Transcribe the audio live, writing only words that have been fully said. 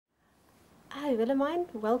Hi Willemijn,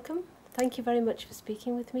 welcome. Thank you very much for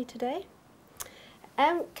speaking with me today.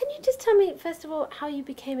 Can you just tell me, first of all, how you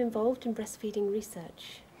became involved in breastfeeding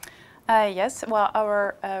research? Yes, well,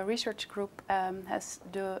 our research group has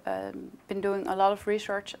been doing a lot of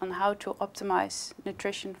research on how to optimize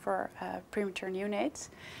nutrition for premature neonates.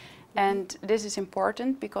 And this is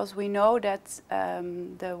important because we know that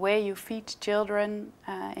the way you feed children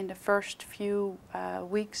in the first few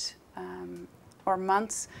weeks or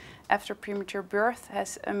months after premature birth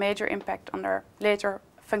has a major impact on their later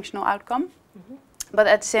functional outcome. But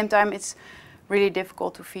at the same time, it's really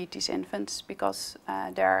difficult to feed these infants because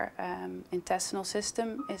their intestinal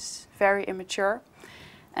system is very immature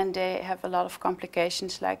and they have a lot of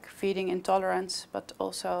complications like feeding intolerance, but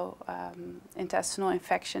also intestinal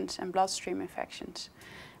infections and bloodstream infections.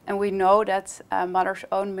 And we know that mother's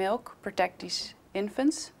own milk protects these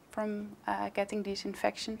infants from getting these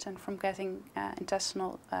infections and from getting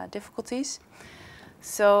intestinal difficulties.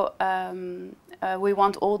 So we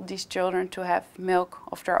want all these children to have milk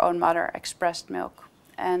of their own mother, expressed milk.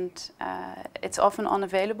 And it's often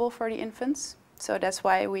unavailable for the infants. So that's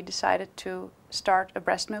why we decided to start a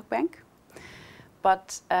breast milk bank.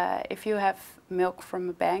 But if you have milk from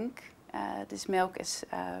a bank, this milk is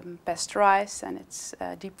pasteurized and it's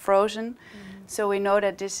deep frozen. So we know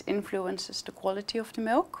that this influences the quality of the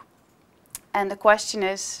milk. And the question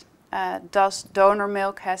is, does donor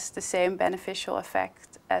milk has the same beneficial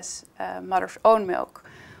effect as mother's own milk?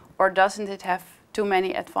 Or doesn't it have too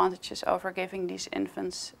many advantages over giving these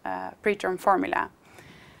infants preterm formula?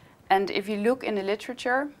 And if you look in the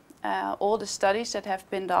literature, all the studies that have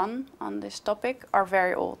been done on this topic are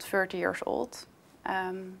very old, 30 years old.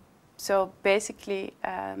 So basically,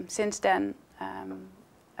 since then,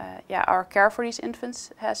 our care for these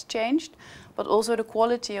infants has changed, but also the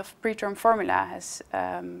quality of preterm formula has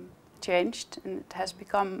changed and it has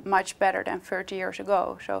become much better than 30 years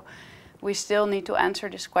ago. So we still need to answer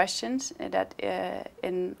these questions that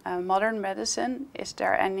in modern medicine, is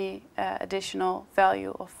there any additional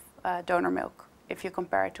value of donor milk if you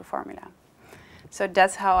compare it to formula? So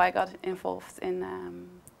that's how I got involved in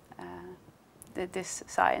this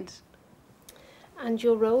science. And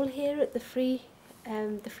your role here at the Free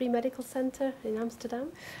Medical Center in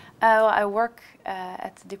Amsterdam? Well, I work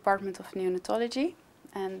at the Department of Neonatology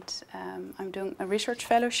and I'm doing a research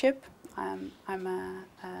fellowship. I'm a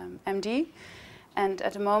MD and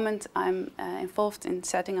at the moment I'm involved in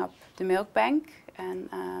setting up the milk bank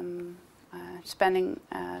and spending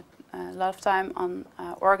a lot of time on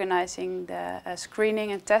organizing the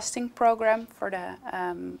screening and testing program for the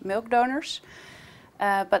milk donors.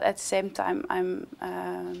 But at the same time I'm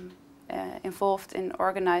involved in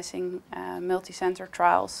organizing multi-center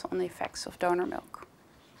trials on the effects of donor milk.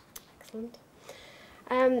 Excellent.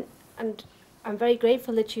 And I'm very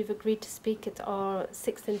grateful that you've agreed to speak at our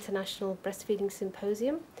 6th International Breastfeeding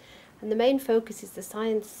Symposium. And the main focus is the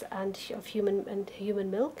science of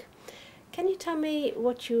human milk. Can you tell me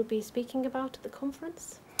what you'll be speaking about at the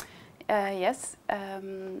conference? Yes.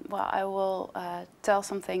 Well, I will tell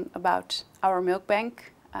something about our milk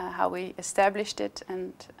bank, how we established it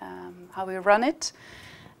and how we run it.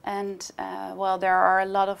 And well, there are a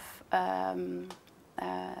lot of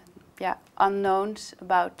unknowns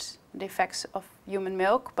about the effects of human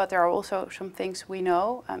milk, but there are also some things we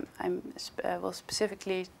know. I will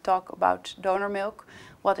specifically talk about donor milk,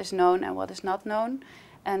 what is known and what is not known.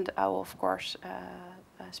 And I will, of course,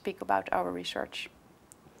 speak about our research.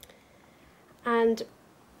 And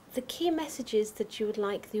the key messages that you would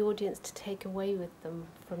like the audience to take away with them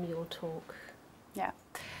from your talk? Yeah,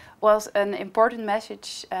 well, an important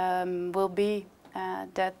message will be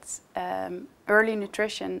that early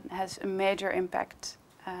nutrition has a major impact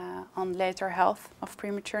on later health of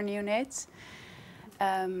premature neonates.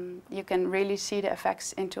 You can really see the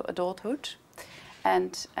effects into adulthood.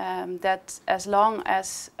 And that as long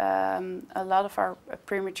as a lot of our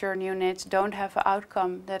premature neonates don't have an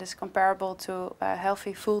outcome that is comparable to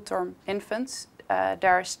healthy full-term infants,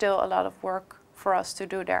 there is still a lot of work for us to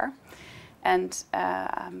do there. And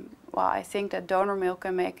well, I think that donor milk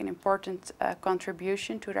can make an important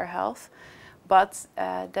contribution to their health, but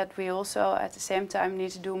that we also at the same time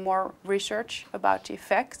need to do more research about the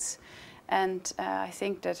effects. And I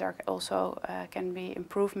think that there also can be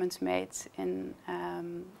improvements made in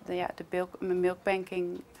the milk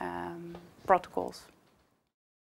banking protocols.